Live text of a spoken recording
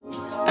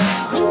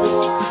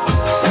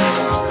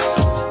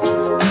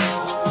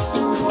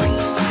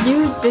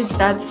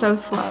That's so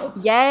slow.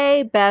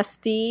 Yay,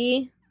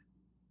 bestie.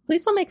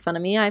 Please don't make fun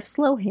of me. I have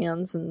slow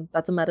hands, and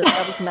that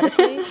was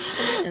medically.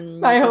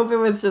 And I hope it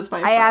was just my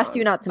phone. I asked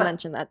you not to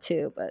mention that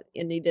too, but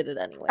you did it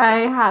anyway. I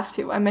have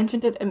to. I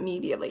mentioned it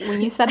immediately.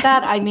 When you said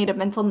that, I made a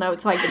mental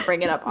note so I could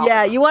bring it up.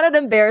 Yeah, you wanted to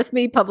embarrass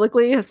me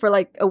publicly for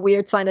like a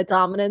weird sign of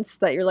dominance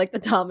that you're like the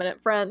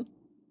dominant friend.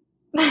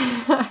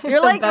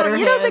 You're like,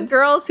 you know, the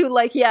girls who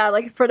like, yeah,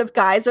 like in front of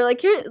guys are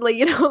like, you're like,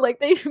 you know, like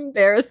they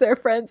embarrass their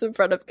friends in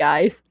front of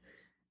guys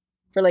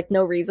for like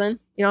no reason.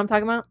 You know what I'm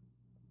talking about?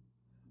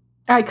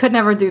 I could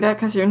never do that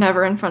because you're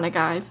never in front of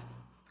guys.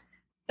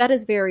 That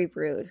is very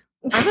rude.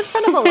 I'm in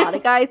front of a lot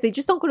of guys. They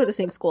just don't go to the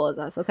same school as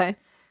us, okay?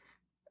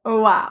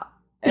 Wow.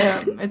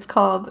 It's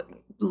called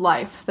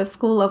Life, the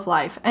School of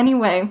Life.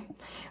 Anyway,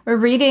 we're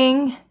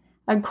reading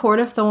A Court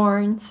of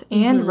Thorns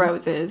and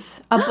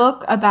Roses, a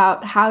book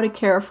about how to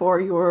care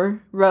for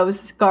your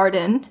rose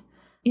garden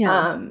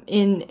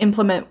in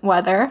inclement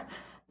weather.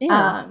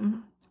 Yeah.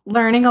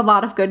 Learning a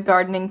lot of good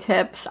gardening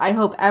tips. I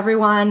hope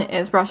everyone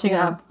is brushing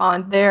up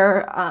on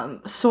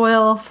their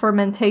soil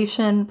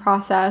fermentation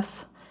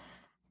process.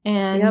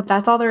 And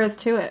that's all there is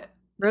to it.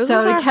 Roses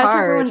are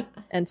hard.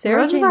 And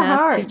Sarah J.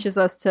 Maas teaches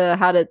us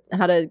how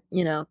to,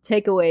 you know,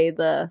 take away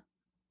the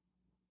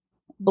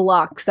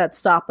blocks that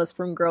stop us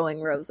from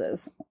growing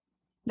roses.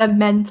 The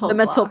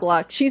mental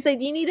block. She said,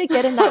 you need to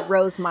get in that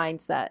rose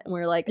mindset. And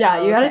we're like,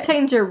 yeah, you got to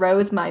change your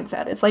rose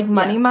mindset. It's like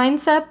money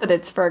mindset, but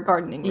it's for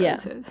gardening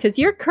roses. Because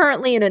you're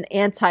currently in an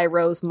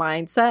anti-rose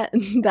mindset.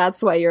 And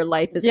that's why your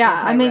life is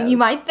anti-rose. I mean, you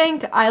might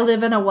think I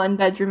live in a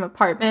 1-bedroom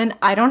apartment.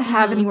 I don't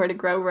have anywhere to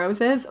grow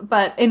roses.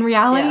 But in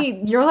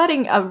reality, you're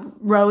letting a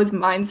rose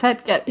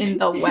mindset get in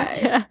the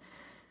way.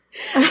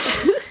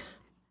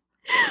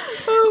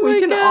 We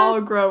can all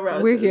grow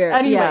roses. We're here.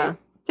 Anyway,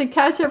 to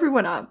catch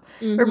everyone up,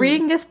 we're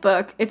reading this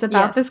book. It's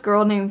about this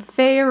girl named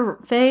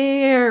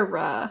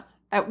Feyre.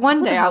 At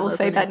one day, I will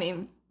say that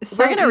name.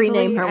 We're going to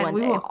rename her one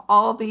day. We will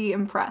all be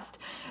impressed.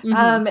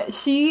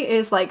 She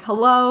is like,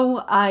 hello,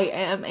 I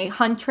am a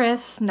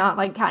huntress, not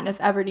like Katniss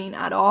Everdeen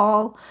at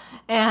all.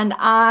 And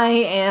I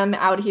am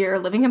out here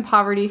living in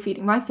poverty,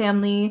 feeding my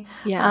family,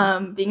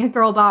 being a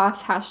girl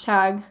boss, #.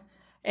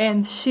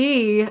 And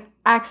she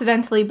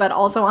accidentally, but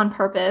also on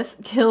purpose,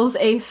 kills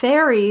a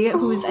fairy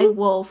who's a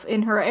wolf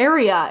in her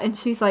area. And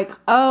she's like,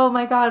 oh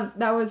my god,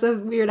 that was a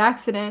weird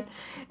accident.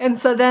 And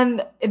so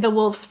then the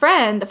wolf's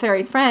friend, the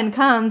fairy's friend,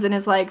 comes and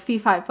is like, fee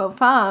fi fo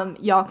fum,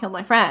 y'all killed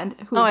my friend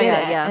who did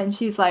it. And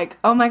she's like,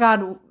 oh my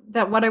god,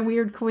 what a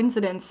weird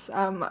coincidence.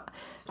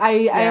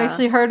 I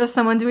actually heard of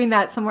someone doing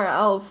that somewhere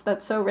else.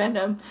 That's so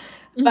random.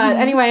 But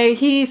anyway,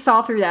 he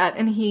saw through that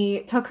and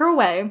he took her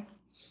away.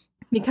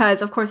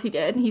 Because, of course, he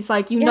did. He's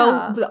like, you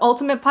know, the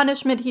ultimate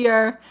punishment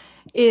here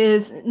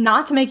is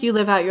not to make you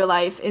live out your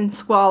life in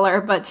squalor,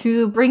 but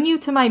to bring you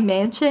to my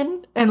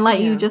mansion and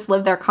let you just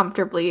live there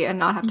comfortably and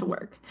not have to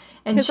work.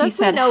 And she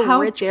said, how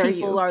rich dare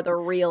people you? Are the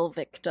real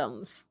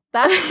victims.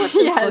 That's what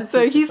this book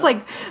so he's us. Like,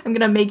 I'm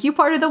going to make you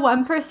part of the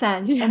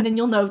 1%, and then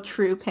you'll know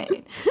true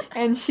pain.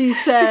 And she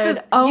said,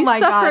 says, oh my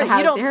god, how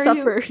you don't dare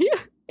suffer. you?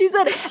 He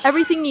said,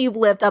 everything you've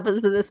lived up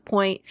until this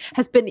point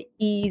has been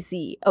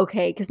easy,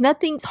 okay? Because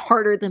nothing's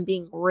harder than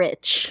being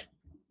rich.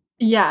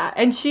 Yeah,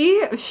 and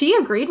she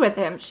agreed with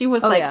him. She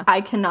was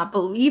I cannot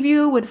believe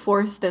you would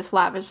force this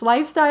lavish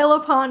lifestyle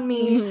upon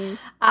me.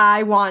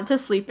 I want to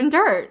sleep in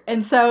dirt.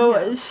 And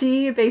so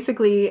she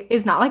basically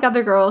is not like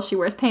other girls. She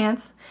wears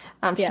pants.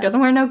 She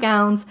doesn't wear no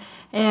gowns.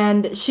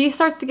 And she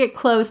starts to get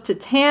close to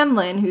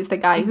Tamlin, who's the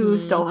guy who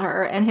stole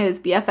her, and his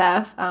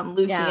BFF,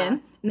 Lucian. Yeah.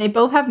 And they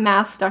both have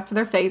masks stuck to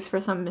their face for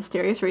some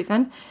mysterious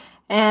reason.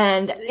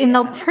 And in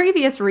the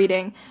previous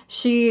reading,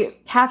 she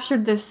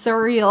captured this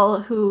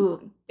Suriel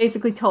who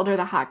basically told her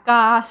the hot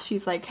goss.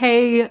 She's like,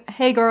 hey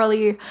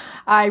girly,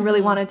 I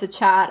really wanted to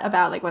chat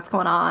about like what's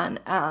going on.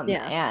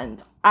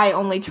 And I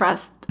only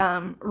trust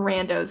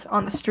randos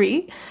on the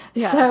street.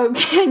 Yeah. So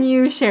can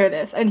you share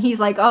this? And he's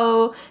like,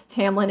 oh,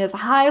 Tamlin is a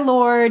High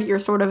Lord. You're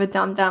sort of a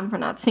dum-dum for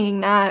not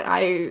seeing that.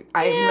 I'm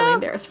really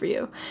embarrassed for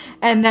you.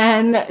 And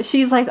then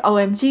she's like,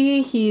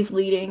 OMG, he's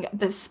leading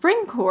the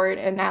Spring Court.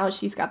 And now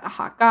she's got the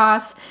hot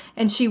goss.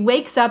 And she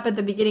wakes up at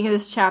the beginning of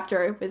this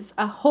chapter. It was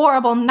a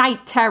horrible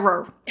night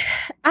terror.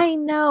 I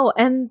know.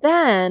 And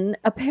then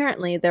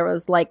apparently there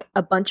was like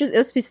a bunch of,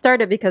 it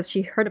started because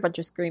she heard a bunch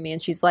of screaming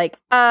and she's like,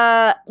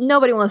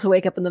 nobody wants to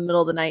wake up in the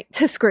middle of the night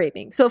to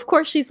screaming. So of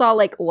course she's all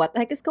like, what the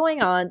heck is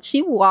going on?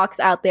 She walks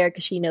out there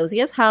because she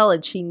nosy as hell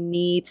and she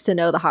needs to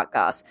know the hot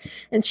goss.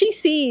 And she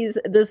sees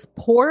this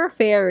poor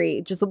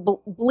fairy just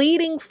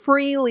bleeding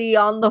freely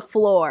on the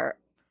floor.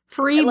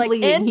 Free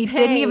bleeding. He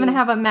didn't even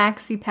have a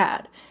maxi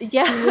pad.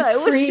 Yeah, I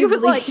wish she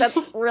was like, that's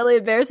really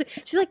embarrassing.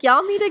 She's like,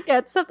 y'all need to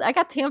get something. I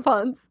got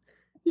tampons.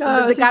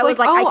 Yeah, the guy was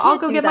like, I can't I'll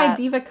go do get that. My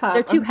Diva Cup.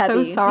 They're too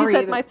heavy. So sorry. He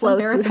said my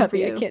flow's too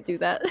heavy. I can't do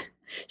that.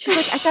 She's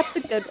like, I got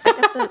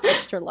the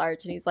extra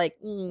large. And he's like,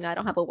 I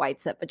don't have a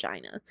wide set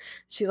vagina.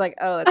 She's like,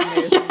 oh,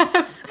 that's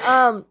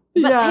embarrassing.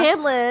 But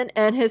Tamlin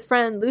and his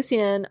friend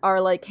Lucian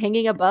are like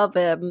hanging above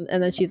him.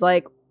 And then she's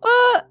like,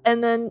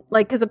 and then,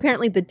 like, because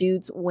apparently the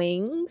dude's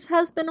wings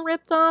has been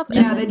ripped off,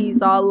 and then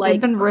he's all,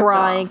 like,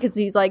 crying, because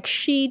he's like,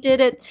 she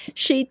did it,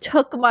 she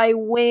took my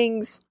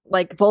wings,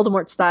 like,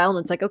 Voldemort style, and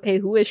it's like, okay,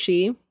 who is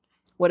she?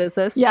 What is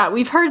this? Yeah,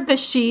 we've heard the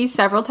she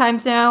several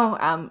times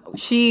now,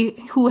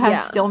 she who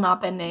has still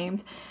not been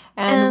named,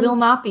 and will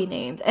not be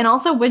named. And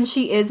also, when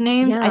she is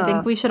named, I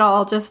think we should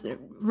all just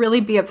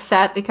really be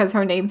upset, because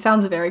her name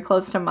sounds very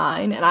close to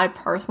mine, and I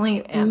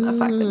personally am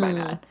affected by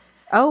that.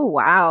 Oh,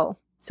 wow.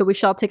 So we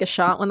shall take a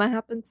shot when that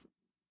happens?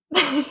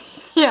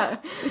 Yeah.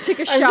 We take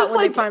a shot when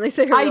they finally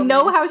say her I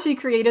know name. how she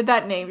created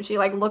that name. She,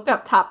 like, looked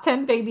up top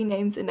 10 baby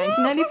names in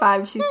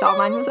 1995. She saw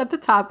mine was at the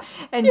top,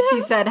 and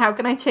she said, how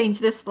can I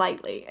change this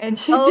slightly? And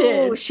she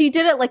did. She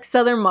did it, like,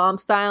 Southern Mom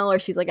style, or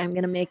she's like, I'm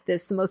gonna make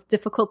this the most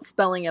difficult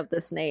spelling of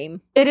this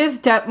name. It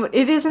isn't,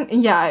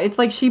 it's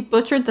like she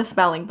butchered the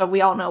spelling, but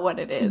we all know what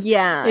it is.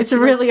 Yeah. It's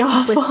really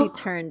awful. Twisty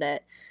turned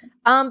it.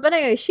 But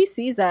anyway, she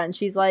sees that and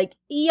she's like,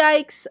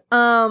 yikes.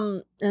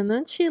 And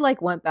then she, like,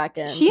 went back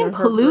in. She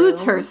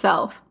includes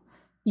herself.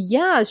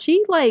 Yeah,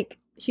 she's like,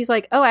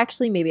 oh,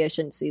 actually, maybe I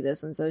shouldn't see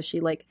this. And so she,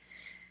 like,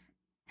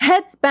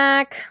 heads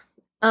back.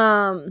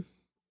 Back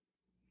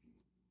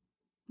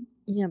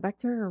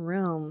to her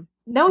room.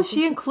 No,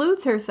 she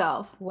includes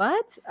herself.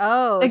 What?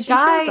 Oh, the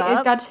guy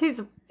has got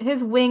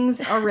his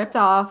wings are ripped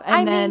off,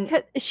 and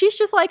then she's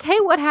just like, hey,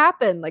 what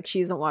happened? Like, she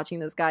isn't watching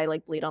this guy,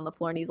 like, bleed on the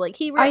floor, and he's like,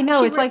 I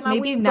know, it's like,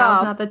 maybe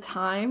now's not the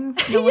time.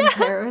 No one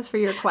cares for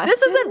your questions.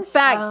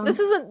 This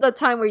isn't the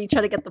time where you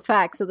try to get the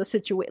facts of the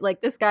situation. Like,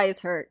 this guy is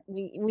hurt.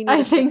 We need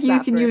I think you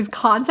can use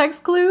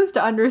context clues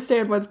to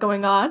understand what's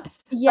going on.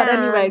 Yeah. But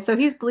anyway, so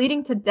he's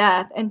bleeding to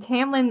death, and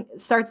Tamlin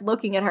starts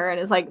looking at her and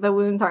is like, the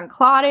wounds aren't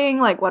clotting,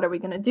 like, what are we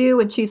gonna do?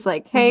 And she's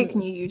like, hey,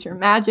 can you use your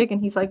magic?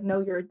 And he's like, no,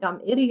 you're a dumb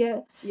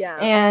idiot. Yeah.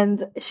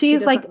 And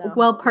she's like,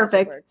 well,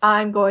 perfect,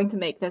 I'm going to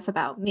make this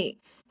about me.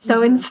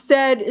 So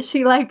instead,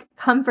 she, like,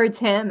 comforts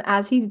him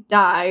as he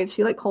dies.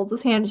 She, like, holds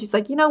his hand, and she's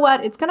like, you know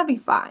what? It's gonna be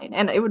fine.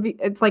 And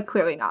it's, like,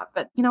 clearly not,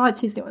 but you know what?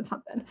 She's doing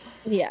something.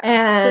 Yeah.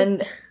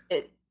 And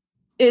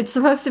it's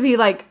supposed to be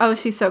like, oh,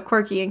 she's so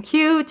quirky and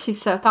cute.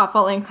 She's so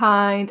thoughtful and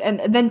kind.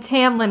 And then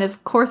Tamlin is,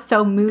 of course,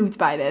 so moved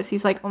by this.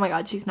 He's like, oh my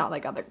god, she's not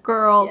like other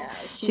girls. Yeah,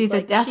 she's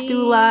like, a death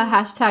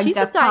doula. #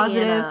 death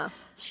positive.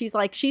 She's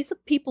like, she's the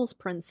people's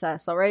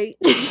princess, all right?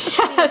 She's the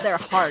queen of their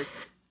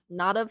hearts.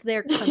 Not of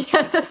their country,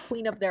 the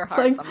queen of their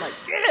hearts. Like, I'm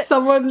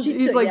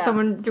like,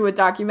 someone do a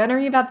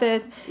documentary about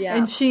this. Yeah.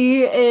 And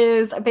she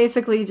is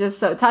basically just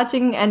so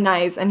touching and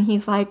nice. And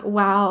he's like,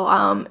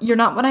 wow, you're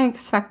not what I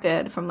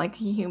expected from, like,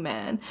 a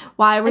human.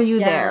 Why were you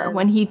there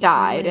when he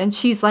died? And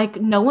she's like,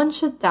 no one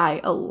should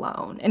die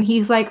alone. And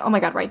he's like, oh my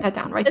god, write that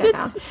down.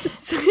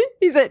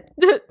 He's like,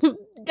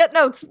 get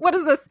notes. What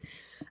is this?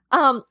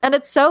 And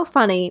it's so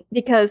funny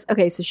because,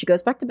 okay, so she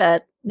goes back to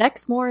bed.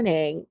 Next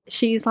morning,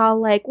 she's all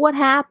like, what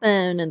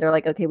happened? And they're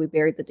like, okay, we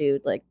buried the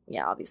dude. Like,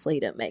 yeah, obviously he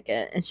didn't make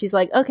it. And she's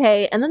like,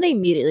 okay. And then they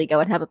immediately go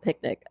and have a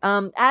picnic.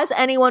 As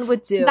anyone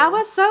would do. That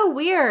was so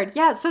weird.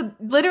 Yeah, so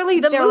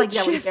literally they're like,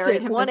 yeah, we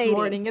buried him this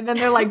morning. And then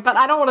they're like, but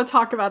I don't want to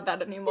talk about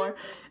that anymore.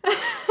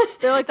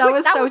 They're like, that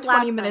was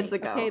 20 minutes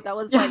ago. Okay, that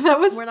was like,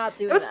 we're not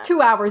doing that. It was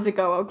 2 hours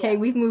ago, okay? Yeah.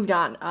 We've moved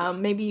on.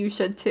 Maybe you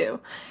should too.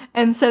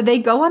 And so they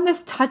go on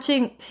this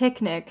touching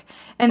picnic,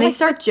 and they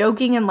start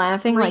joking and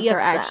laughing like they're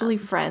actually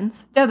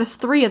friends. Yeah, there's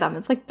 3 of them.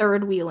 It's like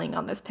third wheeling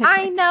on this picnic.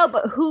 I know,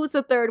 but who's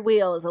the third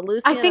wheel? Is it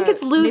Lucian? I think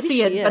it's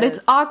Lucian, but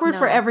it's awkward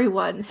for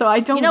everyone, so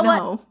I don't know.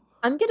 What?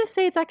 I'm gonna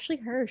say it's actually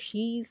her.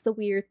 She's the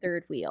weird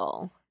third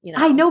wheel. You know?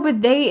 I know,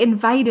 but they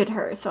invited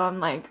her, so I'm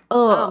like,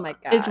 oh my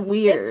god, it's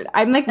weird.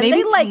 I'm like, maybe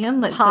they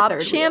like pop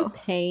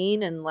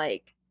champagne and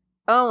like,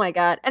 oh my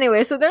god.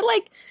 Anyway, so they're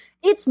like,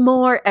 it's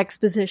more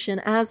exposition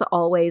as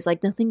always.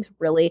 Like, nothing's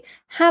really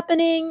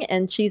happening,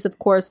 and she's of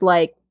course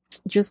like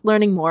just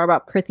learning more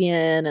about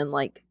Prythian and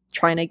like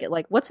trying to get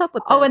like, what's up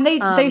with this? Oh, and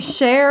they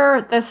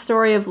share the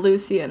story of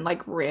Lucian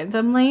like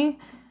randomly.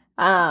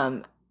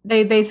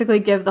 They basically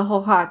give the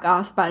whole hot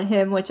gossip about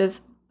him, which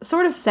is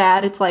sort of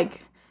sad. It's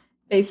like,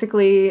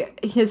 basically,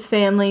 his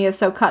family is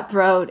so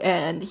cutthroat,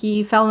 and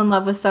he fell in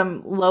love with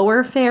some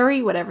lower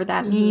fairy, whatever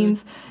that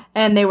means.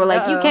 And they were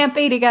like, you can't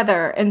be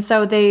together. And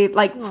so they,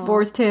 like,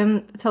 forced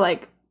him to,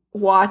 like,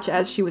 watch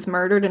as she was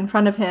murdered in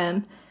front of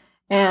him.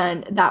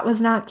 And that was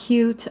not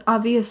cute,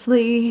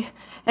 obviously.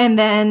 And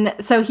then,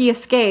 so he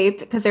escaped,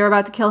 because they were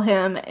about to kill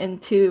him,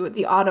 into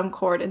the Autumn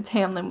Court. And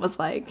Tamlin was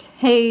like,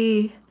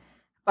 hey,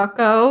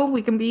 bucko,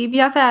 we can be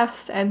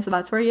BFFs. And so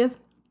that's where he is.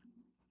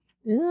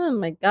 Oh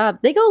my god.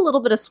 They go a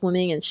little bit of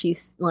swimming, and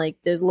she's like,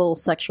 there's a little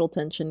sexual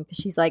tension because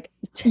she's like,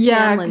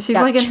 yeah, she's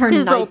like in her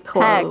night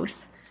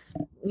clothes.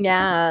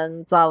 Yeah,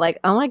 and it's all like,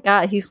 oh my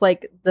god, he's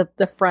like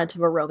the front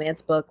of a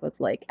romance book with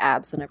like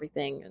abs and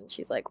everything, and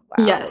she's like,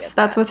 wow. Yes,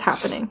 that's what's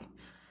happening.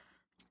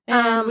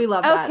 And we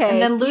love that.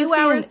 Okay. And then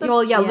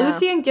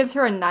Lucian gives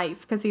her a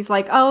knife because he's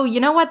like, oh, you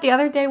know what? The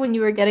other day when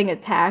you were getting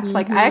attacked,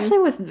 like, I actually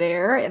was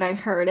there and I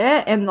heard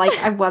it. And, like,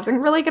 I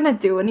wasn't really going to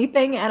do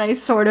anything. And I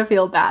sort of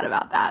feel bad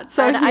about that.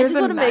 So I just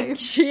want to make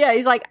sure,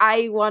 he's like,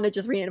 I want to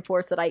just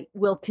reinforce that I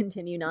will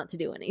continue not to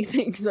do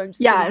anything. So I'm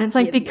just and it's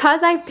like,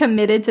 because I've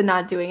committed to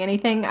not doing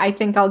anything, I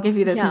think I'll give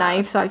you this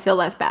knife so I feel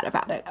less bad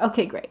about it.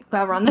 Okay, great.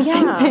 Glad we're on the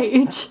same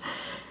page.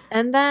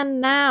 And then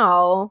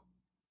now...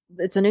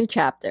 it's a new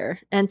chapter,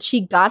 and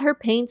she got her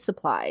paint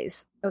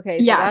supplies. Okay,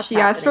 so yeah, she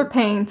asked for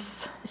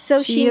paints.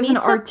 So she is an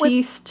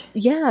artiste.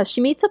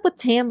 She meets up with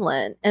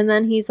Tamlin, and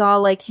then he's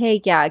all like,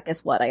 "Hey, yeah,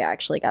 guess what? I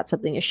actually got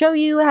something to show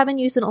you. I haven't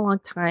used it in a long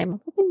time.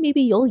 I'm hoping maybe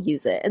you'll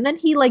use it." And then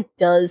he like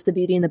does the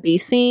Beauty and the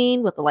Beast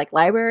scene with the like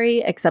library,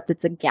 except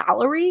it's a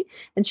gallery,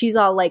 and she's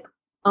all like,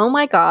 oh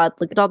my god,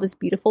 look at all this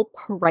beautiful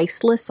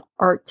priceless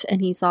art. And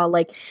he's all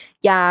like,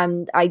 yeah,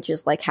 I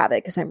just like have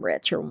it because I'm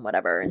rich or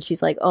whatever. And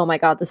she's like, oh my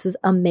god, this is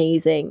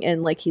amazing.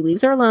 And like he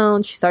leaves her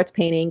alone. She starts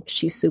painting.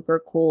 She's super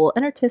cool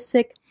and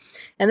artistic.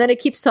 And then it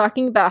keeps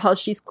talking about how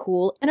she's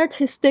cool and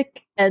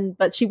artistic,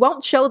 but she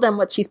won't show them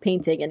what she's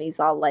painting. And he's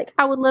all like,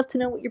 I would love to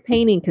know what you're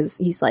painting, because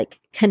he's like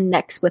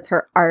connects with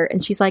her art.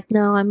 And she's like,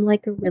 no, I'm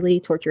like a really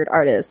tortured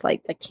artist.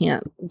 Like I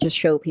can't just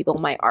show people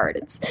my art.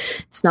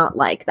 It's not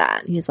like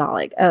that. And he's all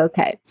like, oh,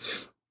 okay,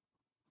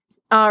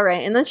 all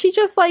right. And then she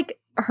just like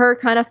her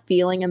kind of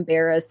feeling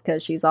embarrassed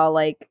because she's all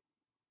like,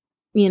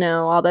 you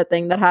know, all that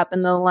thing that happened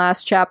in the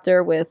last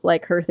chapter with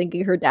like her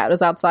thinking her dad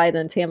was outside,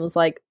 and Tam was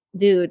like,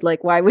 dude,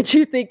 like, why would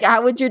you think,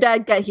 how would your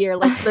dad get here?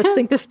 Let's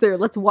think this through.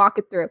 Let's walk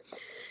it through.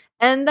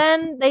 And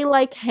then they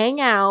like hang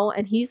out,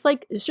 and he's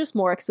like, it's just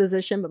more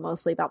exposition, but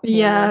mostly about Tam.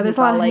 Yeah, there's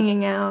a lot of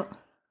hanging out.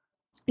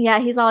 Yeah,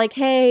 he's all like,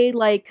 hey,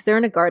 like, 'cause they're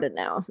in a garden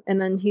now.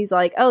 And then he's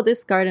like, oh,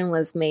 this garden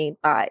was made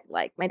by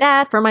like my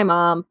dad for my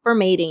mom for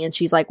mating. And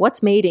she's like,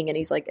 what's mating? And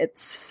he's like,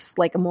 it's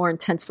like a more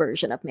intense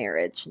version of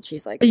marriage. And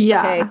she's like,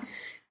 okay.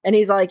 And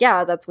he's like,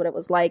 yeah, that's what it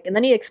was like. And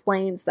then he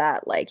explains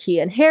that, like, he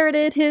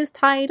inherited his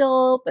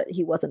title, but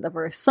he wasn't the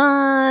first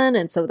son.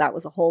 And so that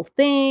was a whole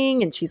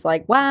thing. And she's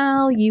like,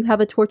 wow, you have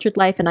a tortured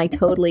life. And I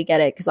totally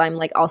get it, because I'm,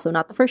 like, also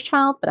not the first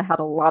child, but I had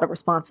a lot of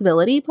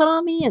responsibility put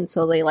on me. And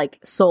so they, like,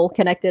 soul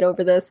connected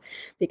over this,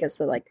 because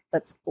they're like,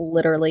 that's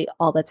literally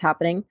all that's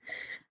happening.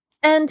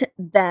 And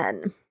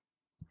then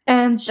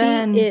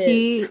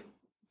he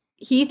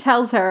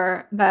tells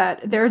her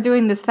that they're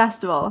doing this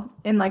festival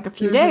in, like, a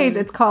few days.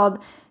 It's called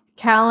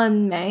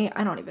Callan May,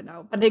 I don't even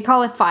know, but they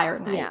call it Fire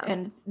Night. Yeah.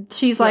 And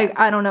she's like,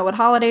 I don't know what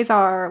holidays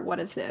are. What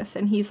is this?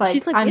 And he's like,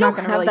 I'm not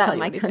going to really tell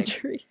you anything.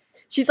 Country.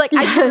 She's like,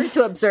 I heard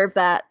to observe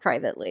that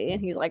privately.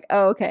 And he's like,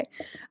 oh, okay.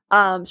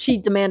 She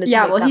demanded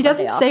to well, he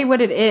doesn't say what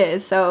it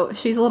is, so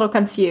she's a little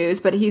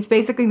confused, but he's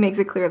basically makes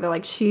it clear that,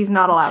 like, she's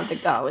not allowed to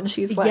go. And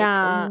she's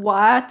like,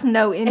 what?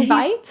 No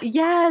invite?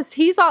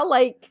 He's all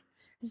like,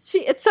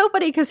 it's so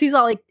funny because he's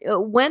all like,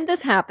 when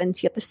this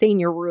happens, you have to stay in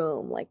your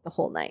room like the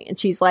whole night. And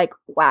she's like,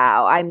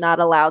 wow, I'm not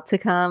allowed to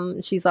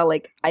come. She's all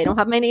like, I don't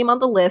have my name on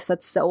the list.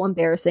 That's so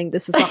embarrassing.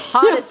 This is the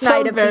hottest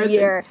night of the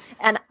year,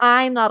 and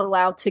I'm not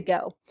allowed to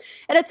go.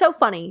 And it's so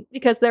funny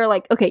because they're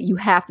like, okay, you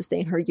have to stay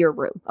in your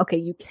room. Okay,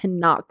 you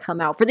cannot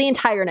come out for the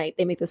entire night.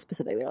 They make this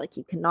specific. They're like,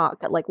 you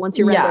cannot, like, once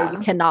you're in there, you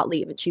cannot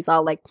leave. And she's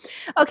all like,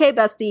 okay,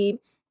 bestie.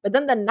 But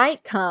then the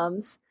night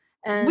comes.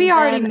 And we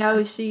already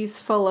know she's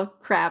full of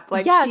crap.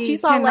 Like,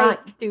 she's cannot all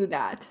like, do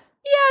that.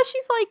 Yeah,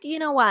 she's like, you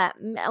know what?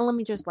 Let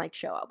me just like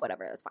show up.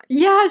 Whatever, that's fine.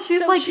 Yeah,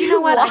 she's so like, you know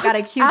what? I got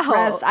a cute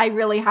dress. I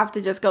really have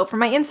to just go for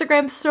my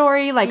Instagram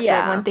story. Like, so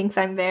everyone thinks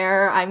I'm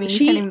there. I mean, you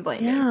can't even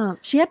blame me. Yeah,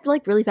 she had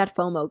like really bad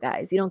FOMO,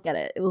 guys. You don't get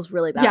it. It was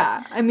really bad.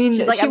 Yeah, I mean,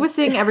 she's like, she was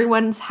seeing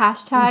everyone's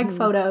hashtag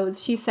photos.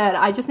 She said,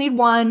 I just need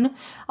one.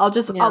 I'll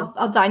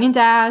dine and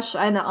dash,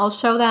 and I'll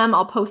show them.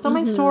 I'll post on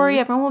my story.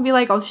 Everyone will be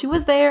like, oh, she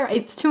was there.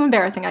 It's too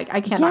embarrassing.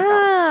 I cannot go.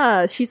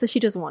 Yeah, she says she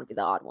doesn't want to be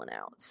the odd one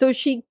out. So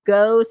she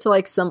goes to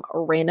like some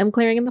random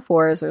clearing in the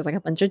forest. There's like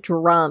a bunch of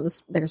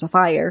drums. There's a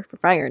fire for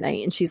Fire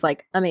Night, and she's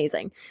like,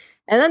 amazing.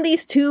 And then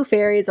these two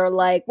fairies are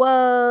like,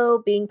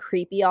 whoa, being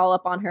creepy all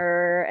up on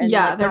her, and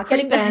like, they're not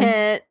getting the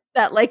hint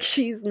that like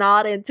she's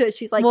not into it.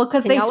 She's like, well,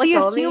 because they see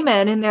a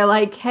human and they're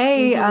like,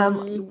 hey,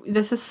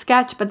 this is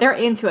sketch, but they're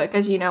into it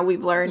because, you know,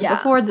 we've learned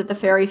before that the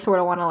fairies sort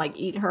of want to like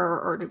eat her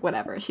or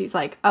whatever. She's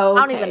like, oh,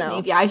 okay, I don't even know.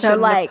 Maybe I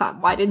shouldn't have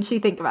come. Why didn't she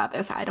think about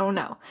this? I don't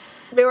know.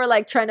 They were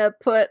like trying to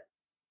put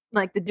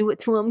like the do it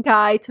to him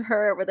guy to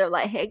her, where they're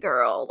like, hey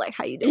girl, like,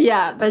 how you doing?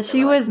 Yeah, but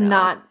she was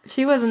not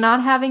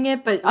having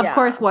it. But of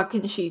course, what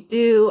can she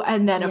do?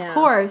 And then of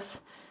course,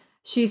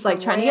 she's like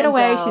trying to get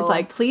away. She's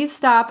like, please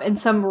stop. And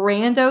some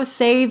rando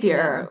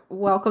savior,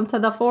 welcome to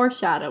the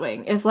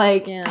foreshadowing, is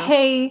like,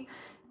 hey,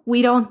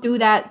 we don't do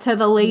that to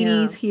the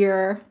ladies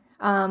here.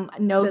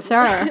 No,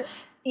 sir.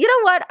 You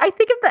know what? I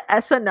think of the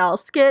SNL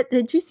skit.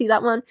 Did you see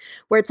that one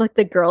where it's like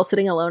the girl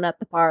sitting alone at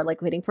the bar,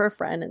 like waiting for a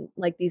friend, and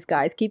like these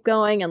guys keep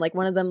going, and like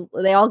one of them,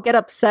 they all get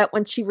upset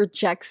when she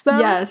rejects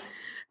them. Yes.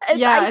 And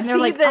they're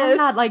like, I'm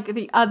not like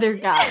the other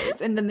guys.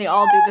 And then they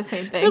all do the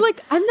same thing. They're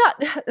like, I'm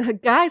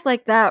not guys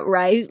like that,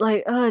 right?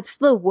 Like, oh, it's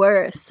the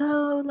worst.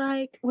 So,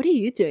 like, what are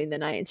you doing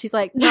tonight? And she's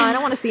like, no, I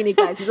don't want to see any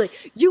guys. He's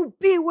like, you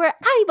beware.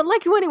 I don't even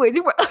like you anyways.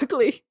 You were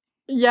ugly.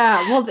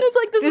 Yeah, well, it's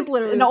like, this is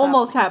literally it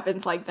almost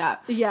happens like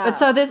that. Yeah. But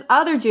so this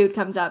other dude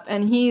comes up,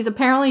 and he's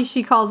apparently,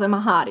 she calls him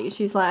a hottie.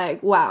 She's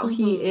like, wow,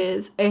 he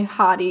is a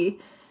hottie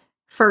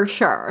for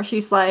sure.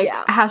 She's like,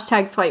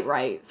 hashtag swipe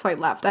right, swipe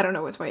left. I don't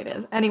know which way it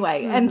is.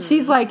 Anyway, and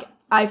she's like,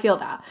 I feel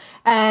that.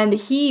 And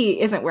he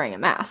isn't wearing a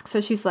mask.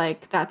 So she's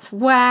like, that's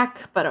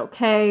whack, but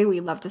okay, we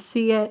love to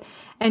see it.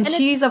 And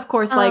she's, of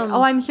course, like,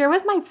 oh, I'm here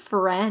with my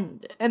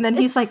friend. And then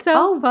he's like,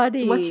 so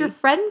funny. What's your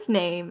friend's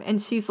name?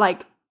 And she's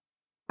like,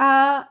 she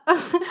doesn't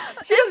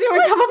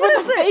even come up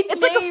with a fake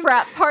It's name. like a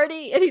frat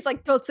party, and he's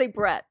like, don't say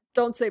Brett.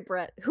 Don't say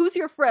Brett. Who's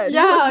your friend?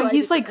 Yeah,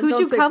 he's like, who'd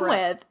you come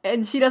with?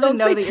 And she doesn't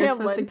know that Tamlin. you're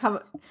supposed to come.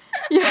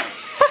 Yeah.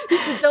 He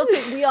said, don't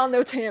say, we all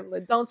know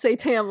Tamlin. Don't say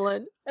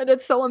Tamlin. And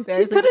it's so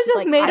embarrassing. She could have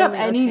just made up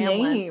any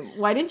Tamlin. name.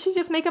 Why didn't she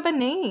just make up a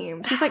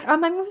name? She's like,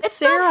 I'm with it's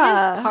Sarah.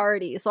 Not his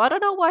party, so I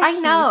don't know why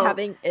he's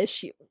having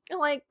issue.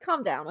 Like,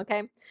 calm down,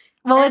 okay?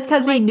 Well, it's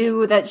because he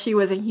knew that she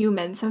was a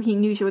human, so he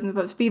knew she wasn't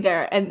supposed to be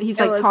there, and he's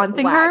like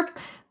taunting her.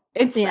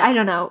 It's I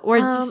don't know, or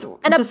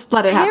just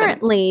let it happen.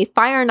 Apparently,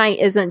 Fire Night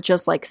isn't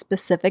just like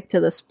specific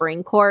to the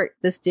Spring Court.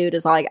 This dude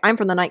is like, I'm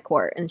from the Night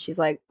Court, and she's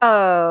like,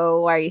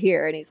 oh, why are you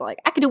here? And he's like,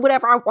 I can do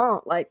whatever I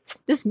want. Like,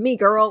 this is me,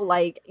 girl.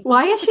 Like,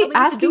 why is she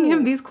asking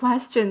him these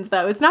questions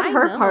though? It's not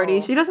her party.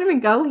 She doesn't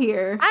even go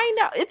here. I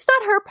know it's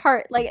not her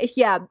part. Like,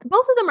 yeah,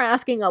 both of them are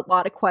asking a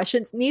lot of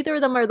questions. Neither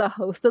of them are the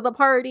host of the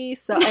party.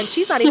 So, and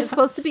she's not even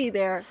supposed to be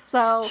there.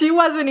 So she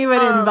wasn't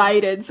even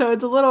invited. So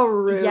it's a little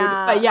rude.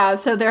 Yeah. But yeah,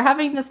 so they're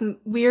having this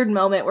weird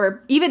moment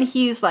where even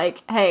he's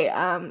like, hey,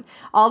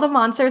 all the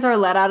monsters are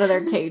let out of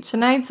their cage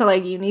tonight, so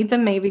like you need to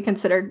maybe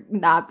consider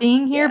not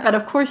being here. But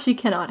of course she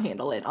cannot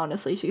handle it.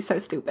 Honestly, she's so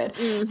stupid.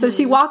 So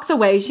she walks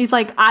away. She's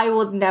like, I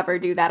will never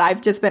do that.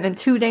 I've just been in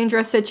 2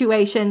 dangerous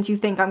situations. You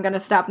think I'm gonna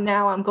stop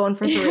now? I'm going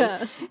for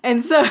 3.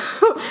 And so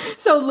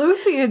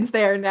Lucien's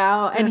there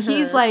now, and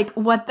he's like,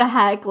 what the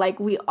heck? Like,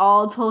 we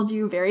all told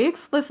you very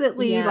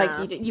explicitly,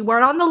 like you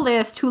weren't on the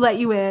list. Who let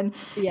you in?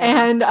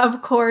 And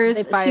of course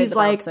she's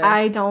like,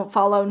 I don't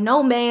follow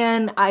no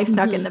man. I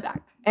snuck in the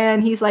back.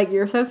 And he's like,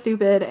 you're so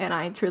stupid, and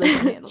I truly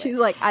can't handle it. She's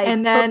like, I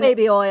put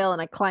baby oil,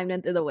 and I climbed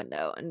into the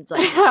window, and it's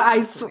like,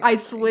 I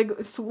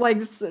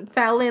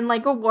fell in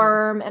like a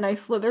worm, and I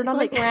slithered on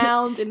the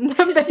ground, and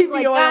baby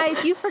like, oil.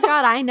 Guys, you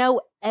forgot I know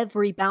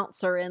every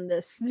bouncer in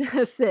this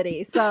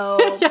city, so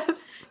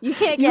you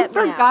can't get You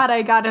forgot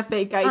I got a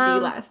fake ID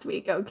last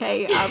week,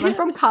 okay? I'm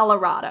from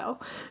Colorado.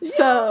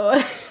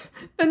 So,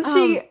 and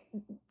she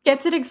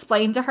gets it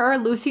explained to her.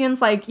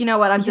 Lucien's like, you know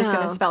what? I'm just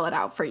going to spell it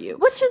out for you.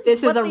 Which is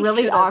this is a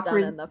really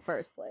awkward in the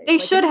first place. They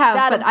should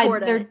have,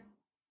 but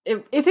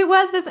if it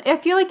was this, I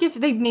feel like if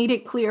they made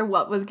it clear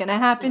what was going to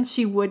happen,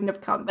 she wouldn't have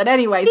come. But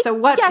anyway, so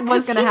what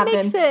was going to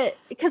happen?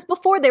 Because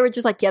before they were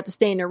just like, you have to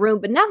stay in your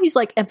room, but now he's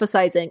like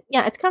emphasizing,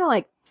 it's kind of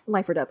like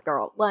life or death,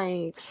 girl.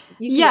 Like,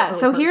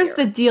 so here's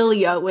the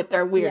dealio with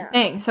their weird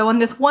thing. So on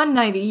this one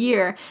night a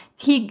year,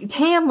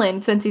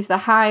 Tamlin, since he's the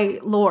High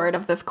Lord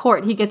of this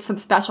court, he gets some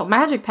special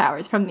magic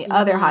powers from the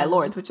other High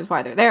Lords, which is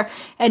why they're there.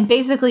 And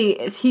basically,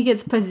 he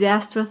gets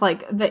possessed with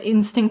like the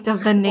instinct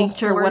of the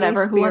nature,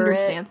 whatever. Spirit. Who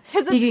understands?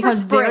 He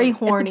becomes very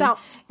horny. It's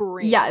about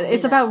spring. Yeah,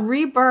 it's about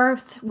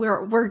rebirth.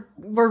 We're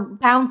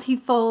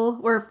bountiful.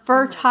 We're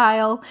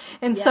fertile,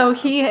 and so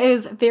he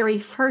is very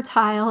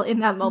fertile in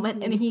that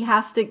moment, and he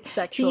has to.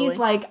 Sexually. He's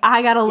like,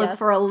 I gotta look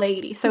for a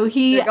lady. So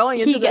he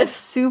gets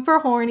super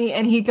horny,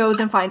 and he goes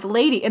and finds a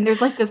lady. And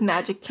there's like this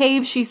magic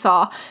cave she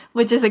saw,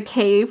 which is a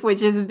cave, which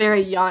is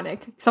very Yonic,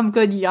 some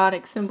good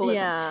Yonic symbolism.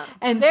 Yeah,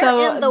 and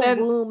they're in the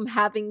womb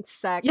having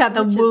sex. Yeah,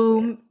 the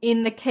womb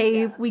in the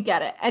cave. Yeah. We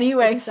get it.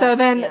 Anyway, so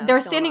then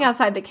they're standing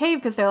outside the cave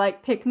because they're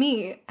like, pick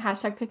me,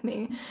 hashtag pick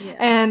me. Yeah.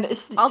 And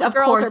of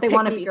course they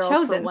want to be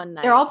chosen.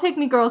 They're all pick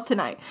me girls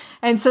tonight.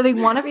 And so they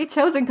want to be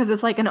chosen because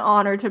it's like an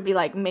honor to be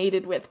like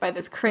mated with by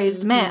this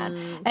crazed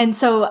man. And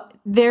so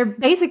they're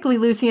basically,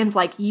 Lucien's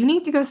like, you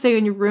need to go stay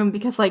in your room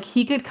because like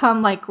he could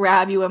come like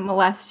grab you and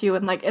molest you,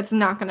 and like it's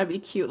not gonna be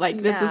cute.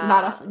 Like this is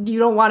not you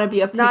don't want to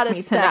be a pick me tonight.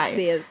 It's not as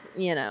sexy as,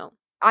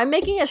 I'm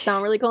making it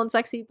sound really cool and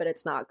sexy, but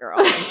it's not, girl.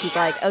 And she's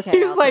like, okay.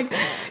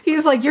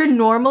 he's like, you're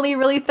normally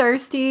really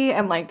thirsty,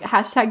 and like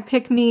hashtag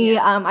pick me.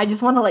 Yeah. I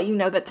just want to let you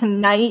know that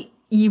tonight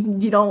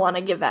you don't want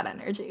to give that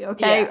energy,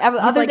 okay? Yeah.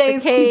 Other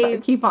days,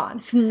 keep on.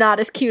 It's not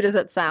as cute as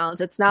it sounds.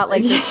 It's not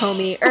like this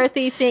homey,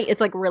 earthy thing. It's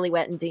like really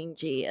wet and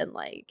dingy, and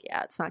like,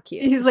 it's not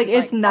cute. He's like,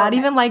 it's not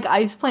even like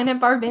Ice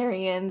Planet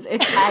Barbarians.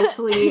 It's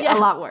actually a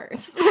lot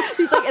worse.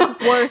 He's like,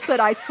 it's worse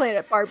than Ice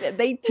Planet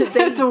Barbarians.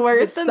 It's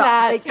worse than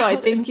that, so I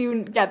think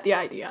you get the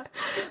idea.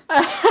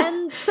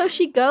 And so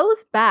she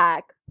goes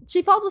back.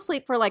 She falls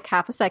asleep for like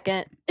half a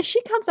second.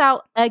 She comes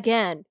out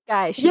again,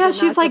 guys.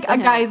 She's like a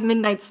guy's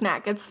midnight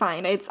snack. It's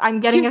fine. I'm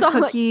getting a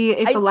cookie.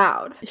 It's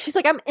allowed. She's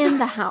like, I'm in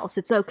the house.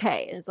 It's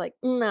okay. And it's like,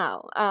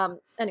 no.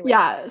 Anyway.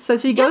 Yeah. So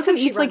she goes and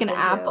eats like an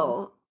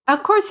apple.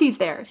 Of course he's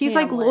there. He's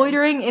like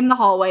loitering in the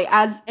hallway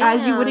as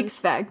you would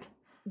expect.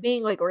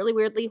 Being like really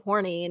weirdly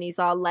horny, and he's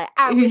all like,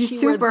 I wish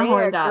you were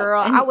there, girl.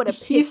 I would have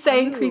picked He's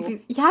saying you.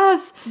 creepy.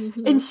 Yes.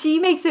 And she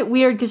makes it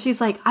weird because she's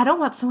like, I don't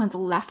want someone's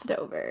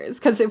leftovers.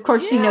 Because of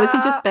course she knows he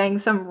just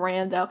banged some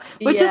rando.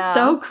 Which is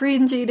so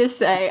cringy to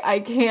say.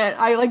 I can't.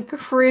 I like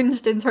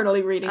cringed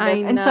internally reading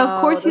this. And so of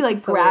course he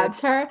like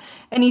grabs her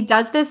and he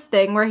does this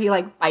thing where he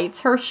like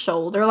bites her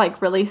shoulder like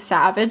really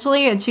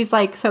savagely. And she's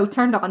like so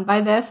turned on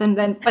by this. And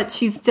then, but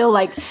she's still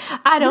like,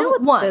 I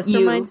don't want this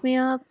reminds me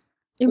of?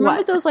 You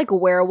remember those like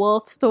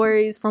werewolf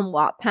stories from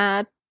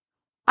Wattpad?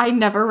 I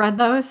never read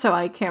those, so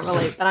I can't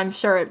relate, but I'm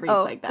sure it reads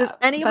like that. Does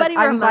anybody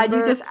remember? I'm glad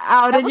you just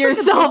outed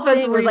yourself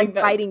as was like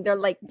biting. They're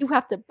like, you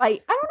have to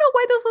bite. I don't know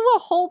why this was a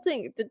whole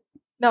thing.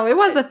 No, it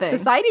was a thing.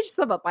 Society just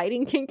have a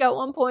biting kink at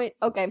one point.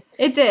 Okay.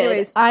 It did.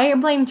 Anyways. I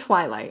blame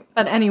Twilight.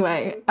 But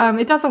anyway,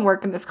 it doesn't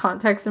work in this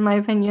context, in my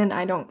opinion.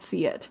 I don't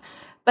see it.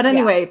 But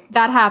anyway,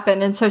 that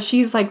happened, and so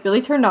she's like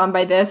really turned on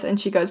by this, and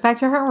she goes back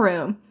to her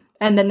room.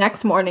 And the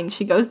next morning,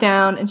 she goes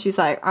down and she's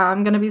like,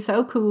 I'm going to be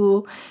so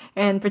cool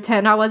and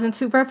pretend I wasn't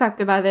super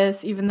affected by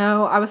this, even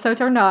though I was so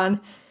turned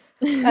on.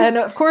 And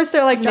of course,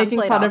 they're like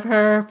making fun of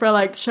her for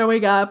like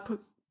showing up.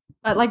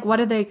 But like, what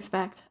did they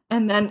expect?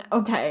 And then,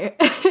 okay.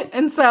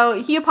 And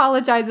so he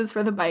apologizes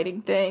for the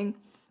biting thing.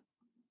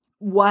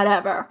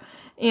 Whatever.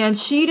 And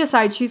she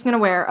decides she's going to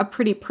wear a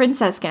pretty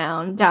princess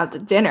gown down to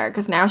dinner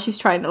because now she's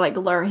trying to like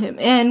lure him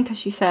in because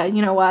she said,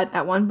 you know what?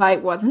 That one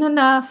bite wasn't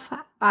enough.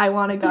 I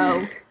want to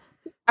go.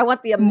 I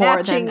want the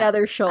matching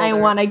other shoulder. I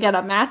want to get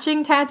a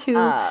matching tattoo.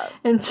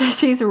 And so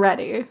she's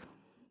ready.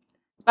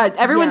 But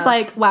everyone's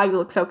like, wow, you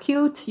look so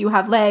cute. You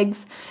have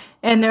legs.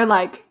 And they're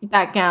like,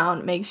 that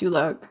gown makes you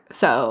look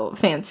so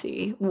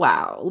fancy.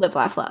 Wow. Live,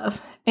 laugh, love.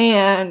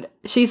 And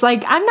she's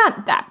like, I'm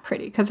not that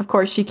pretty. Because, of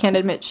course, she can't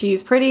admit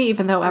she's pretty,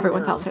 even though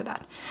everyone tells her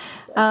that.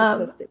 It's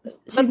so stupid.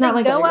 She's not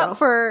like go out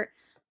for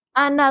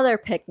another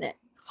picnic.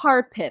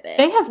 Hard pivot.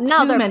 They have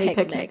too many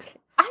picnics.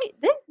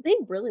 They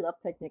really love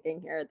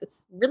picnicking here.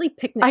 That's really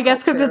picnic. I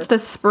guess because it's the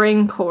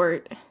spring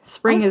court.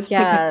 Spring is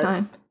picnic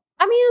time.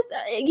 I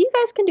mean, you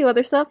guys can do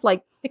other stuff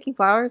like picking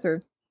flowers,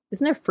 or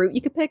isn't there fruit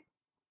you could pick?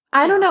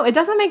 I don't know. It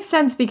doesn't make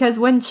sense because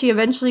when she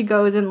eventually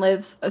goes and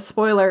lives, a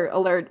spoiler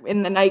alert,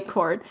 in the night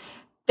court,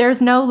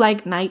 there's no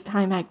like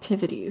nighttime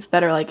activities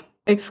that are like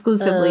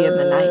exclusively in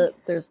the night.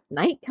 There's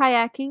night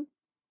kayaking.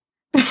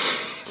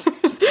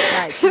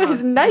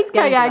 There's night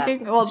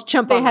kayaking. Well,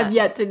 they have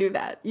yet to do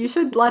that. You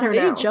should let her know.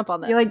 They didn't jump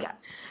on that. You're like,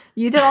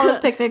 you did all the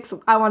picnics.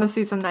 I want to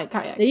see some night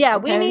kayaking. Yeah,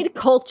 okay? We need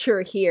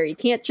culture here. You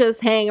can't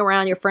just hang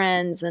around your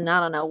friends and I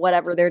don't know,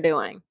 whatever they're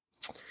doing.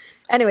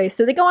 Anyway,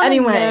 so they go on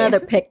another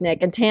picnic,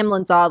 and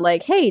Tamlin's all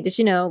like, hey, did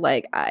you know,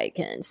 like, I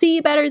can see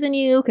better than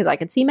you because I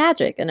can see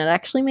magic, and it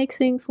actually makes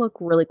things look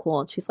really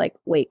cool. And she's like,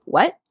 wait,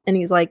 what? And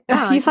he's like, I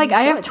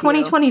have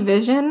 20/20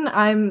 vision.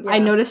 I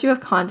notice you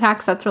have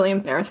contacts. That's really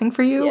embarrassing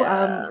for you.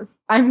 Yeah.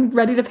 I'm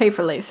ready to pay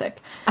for LASIK.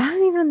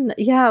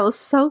 It was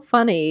so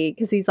funny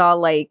because he's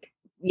all like,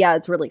 yeah,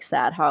 it's really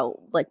sad how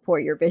like poor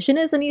your vision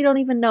is and you don't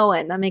even know it.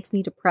 And that makes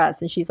me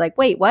depressed. And she's like,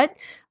 wait, what?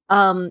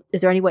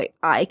 Is there any way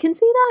I can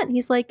see that? And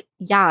he's like,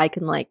 yeah, I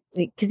can, like,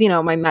 because, you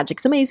know, my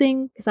magic's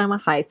amazing because I'm a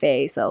high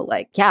fae. So,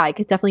 like, yeah, I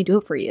could definitely do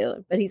it for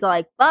you. But he's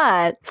like,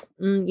 but,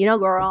 you know,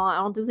 girl, I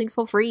don't do things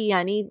for free.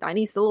 I need a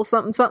little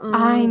something.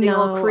 I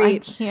know, I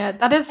can't.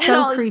 That is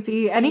so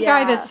creepy. Any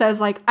guy that says,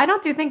 like, I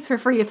don't do things for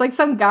free. It's like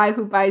some guy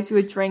who buys you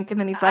a drink and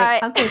then he's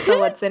like, okay, so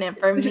what's in it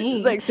for me?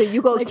 He's like, so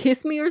you gonna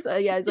kiss me or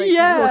something? Yeah, he's like,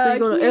 so you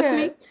gonna F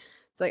me?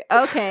 It's like,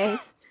 okay.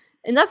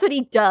 And that's what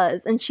he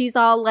does. And she's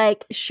all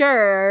like,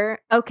 sure,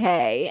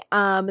 okay.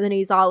 And then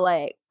he's all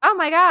like, oh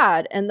my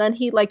God. And then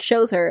he like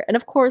shows her. And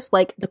of course,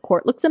 like the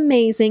court looks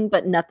amazing,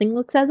 but nothing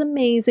looks as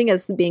amazing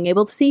as being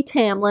able to see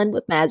Tamlin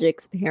with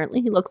magics.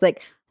 Apparently he looks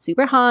like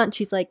super hot. And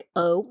she's like,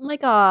 oh my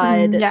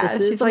God. This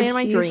is the man of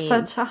my dreams.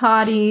 Such a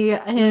hottie.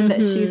 And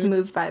she's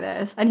moved by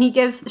this. And she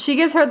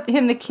gives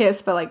him the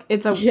kiss, but like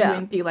it's a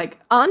wimpy, like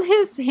on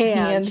his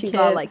hand. She's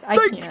all like,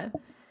 I can't.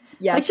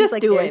 Yeah, like, just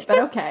like, do it, but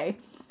okay.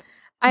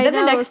 Then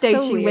the next day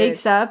she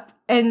wakes up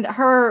and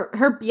her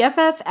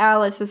BFF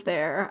Alice is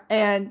there,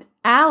 and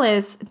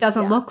Alice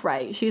doesn't look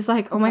right. She's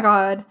like, oh my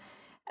God,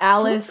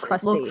 Alice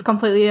looks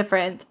completely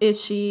different.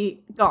 Is she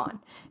gone?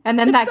 And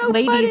then that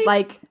lady's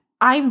like,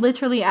 I'm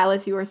literally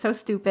Alice. You are so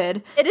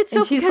stupid. And it's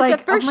so because like,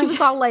 at first she was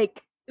all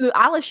like,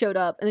 Alice showed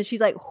up and then she's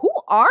like, who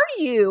are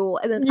you?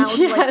 And then Alice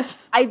was like,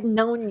 I've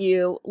known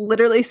you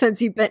literally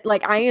since you've been,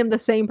 like, I am the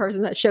same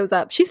person that shows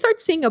up. She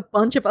starts seeing a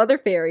bunch of other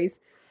fairies.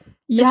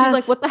 Yes. And she's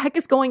like, what the heck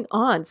is going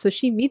on? So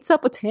she meets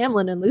up with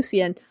Tamlin and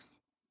Lucian.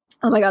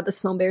 Oh my God, this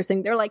is so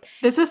embarrassing. They're like,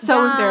 this is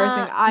so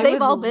embarrassing.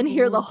 They've all been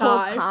here the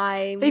whole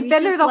time. They've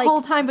been there the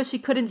whole time, but she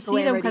couldn't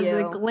see them because of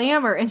the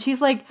glamour. And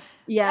she's like,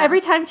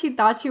 every time she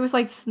thought she was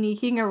like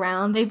sneaking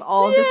around, they've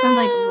all just been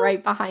like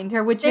right behind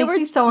her, which makes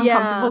me so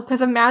uncomfortable.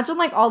 Because imagine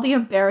like all the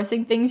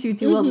embarrassing things you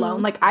do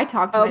alone. Like I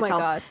talk to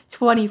myself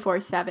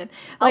 24/7.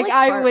 Like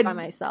I would by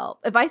myself.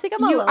 If I think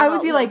I'm alone, I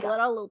would be like, let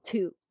out a little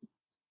toot.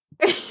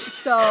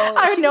 So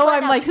I know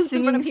I'm like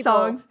singing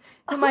songs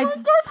to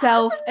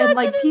myself, and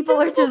like people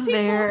are just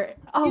there.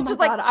 Oh my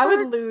god, I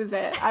would lose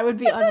it. I would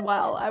be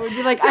unwell. I would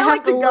be like, I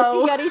have to go.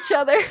 Looking at each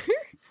other.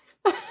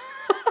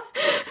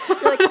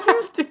 You're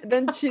like,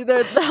 then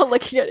they're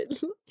looking at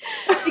it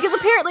because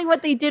apparently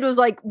what they did was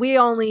like, we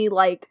only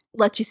like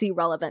let you see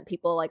relevant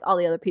people, like all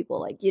the other people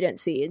like you didn't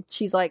see. And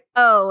she's like,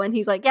 oh, and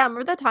he's like, yeah,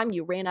 remember that time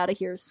you ran out of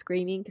here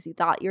screaming because you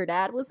thought your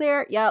dad was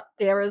there? Yep,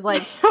 there was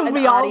like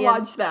we all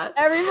watched that.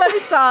 Everybody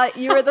thought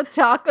you were the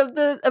talk of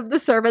the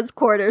servants'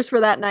 quarters for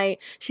that night.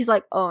 She's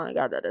like, oh my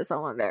god, that is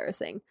so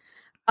embarrassing.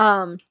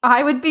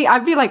 I'd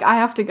be like, I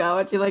have to go.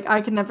 I'd be like,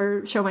 I can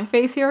never show my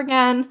face here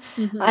again.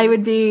 Mm-hmm. I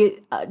would be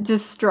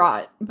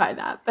distraught by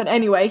that. But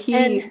anyway, he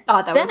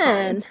thought that was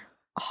fine.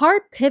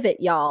 Hard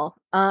pivot, y'all.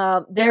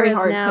 There is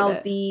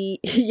now pivot.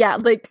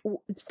 The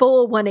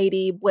full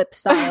 180 whip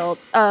style,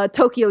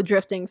 Tokyo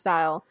drifting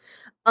style.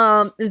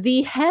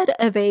 The head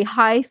of a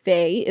high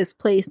fae is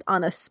placed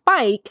on a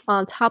spike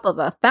on top of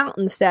a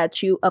fountain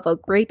statue of a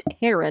great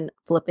heron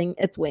flipping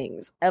its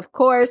wings. Of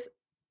course,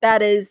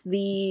 that is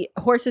the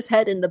horse's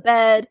head in the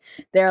bed.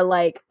 They're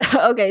like,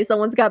 okay,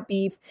 someone's got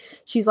beef.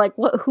 She's like,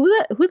 what? Who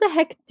the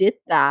heck did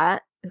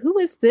that? Who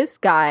is this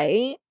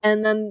guy?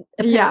 And then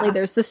apparently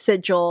there's the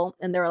sigil,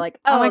 and they're like,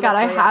 oh my god,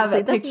 I have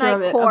a picture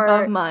of it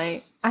above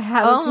my. I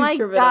have a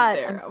picture of it up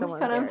there.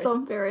 I'm so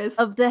embarrassed.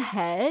 Of the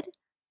head.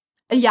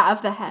 Yeah,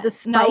 of the head. The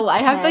spiked I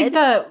have like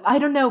I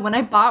don't know, when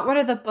I bought one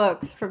of the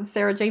books from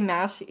Sarah J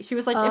Maas, she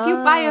was like, if you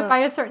buy it by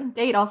a certain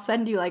date, I'll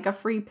send you like a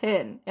free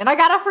pin. And I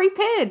got a free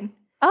pin.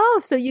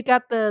 Oh, so you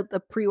got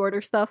the pre-order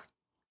stuff?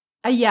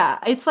 Yeah,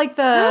 it's like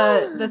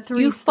the 3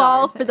 You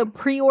fall for the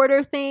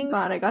pre-order things?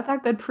 God, I got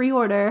that good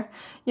pre-order.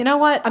 You know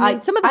what? I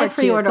mean, some of them I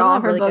pre-order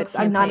all her really books.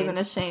 I'm not even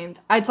ashamed.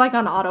 It's like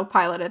on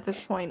autopilot at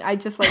this point. I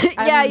just like,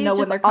 I don't know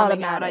when they're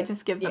coming out. I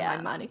just give them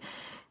my money.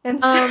 And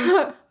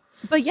so...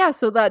 But yeah,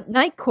 so the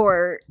Night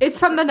Court... It's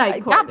from the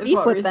Night Court. I got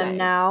beef with them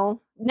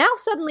now. Now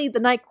suddenly the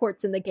Night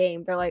Court's in the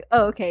game. They're like,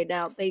 oh, okay,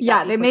 now they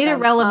made it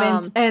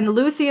relevant. And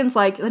Lucien's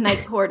like, the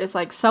Night Court is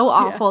like so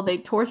awful. Yeah. They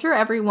torture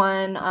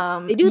everyone.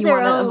 They do their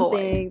own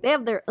thing. They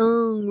have their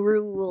own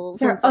rules.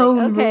 Their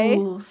own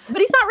rules. But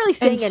he's not really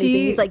saying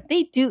anything. He's like,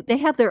 they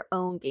have their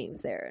own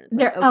games there. And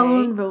their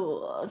own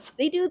rules.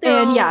 They do their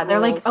own they're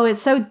like, oh,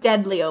 it's so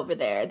deadly over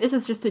there. This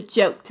is just a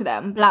joke to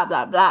them. Blah,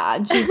 blah, blah.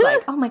 And she's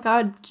like, oh my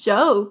god,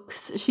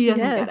 jokes. She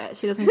doesn't get it.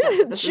 She doesn't get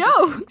it.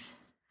 Jokes.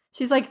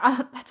 She's like,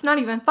 that's not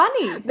even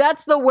funny.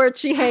 That's the word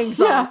she hangs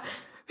on.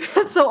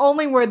 That's the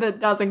only word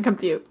that doesn't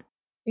compute.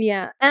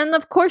 Yeah. And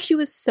of course she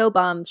was so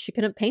bummed. She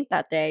couldn't paint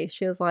that day.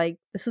 She was like,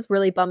 this is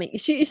really bumming.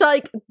 She's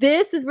like,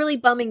 this is really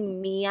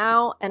bumming me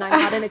out, and I'm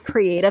not in a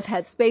creative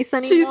headspace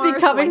anymore. She's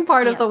becoming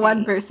part of the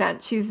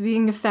 1%. She's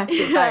being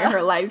affected by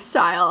her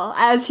lifestyle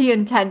as he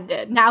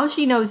intended. Now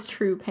she knows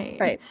true pain.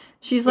 Right.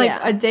 She's like,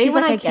 a day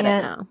when I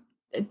can't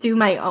do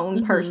my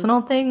own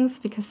personal things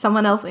because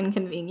someone else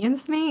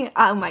inconvenienced me.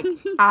 I'm like,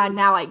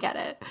 now I get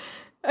it.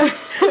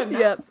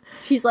 Yep.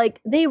 She's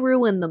like, they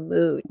ruined the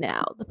mood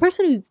now. The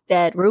person who's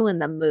dead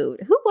ruined the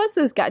mood. Who was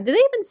this guy? Did they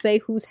even say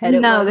whose head it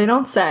was? No, they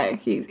don't say.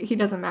 He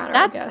doesn't matter.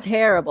 That's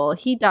terrible.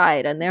 He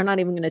died, and they're not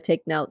even going to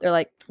take note. They're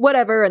like,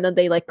 whatever, and then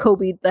they like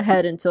Kobe the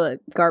head into a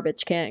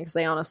garbage can because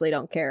they honestly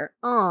don't care.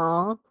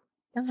 Aww.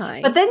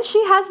 Die. But then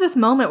she has this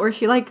moment where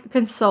she like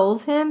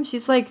consoles him.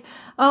 She's like,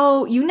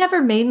 oh, you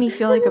never made me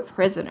feel like a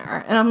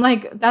prisoner. And I'm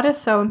like, that is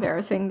so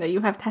embarrassing that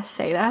you have to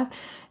say that.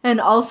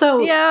 And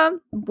also,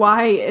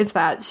 why is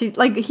that? She's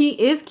like, he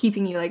is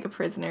keeping you like a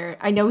prisoner.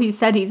 I know he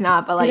said he's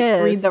not, but like,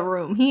 read the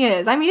room. He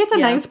is. I mean, it's a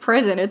nice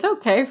prison. It's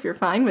okay if you're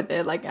fine with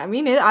it. Like, I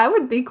mean, I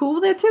would be cool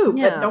with it too,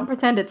 but don't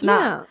pretend it's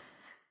not.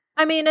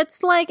 I mean,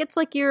 it's like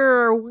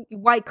you're a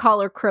white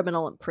collar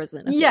criminal in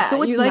prison. Okay? Yeah,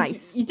 so it's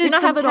nice. You're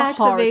not having a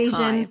hard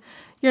time.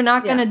 You're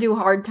not gonna do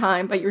hard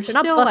time, but you're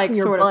still like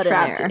sort of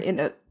trapped in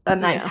a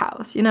nice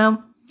house. You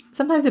know,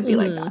 sometimes it'd be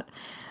like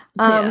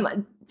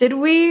that. Did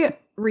we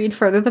read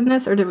further than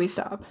this, or did we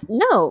stop?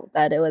 No,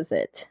 that it was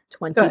it.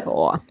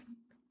 24.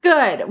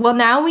 Good. Well,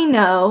 now we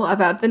know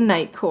about the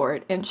Night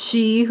Court and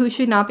she who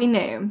should not be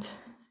named,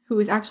 who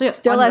is actually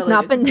still has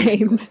not been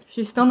named.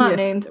 She's still not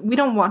named. We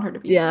don't want her to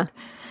be named.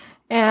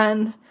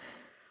 And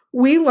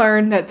we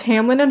learned that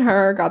Tamlin and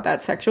her got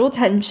that sexual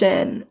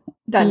tension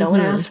that no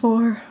one asked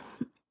for.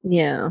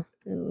 Yeah,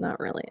 not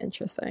really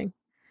interesting.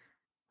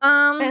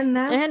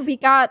 And we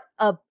got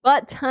a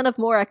butt ton of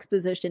more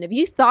exposition. If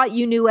you thought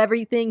you knew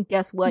everything,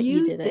 guess what?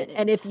 You didn't.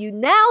 And if you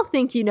now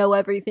think you know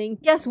everything,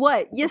 guess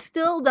what? You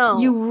still don't.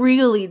 You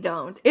really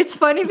don't. It's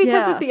funny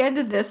because at the end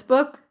of this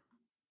book,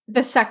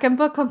 the second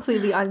book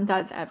completely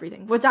undoes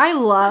everything, which I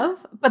love.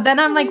 But then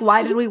I'm like,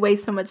 why did we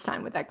waste so much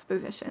time with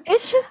exposition?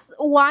 It's just,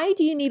 why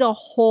do you need a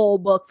whole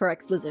book for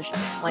exposition?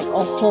 Like,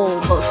 a whole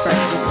book for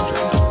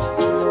exposition?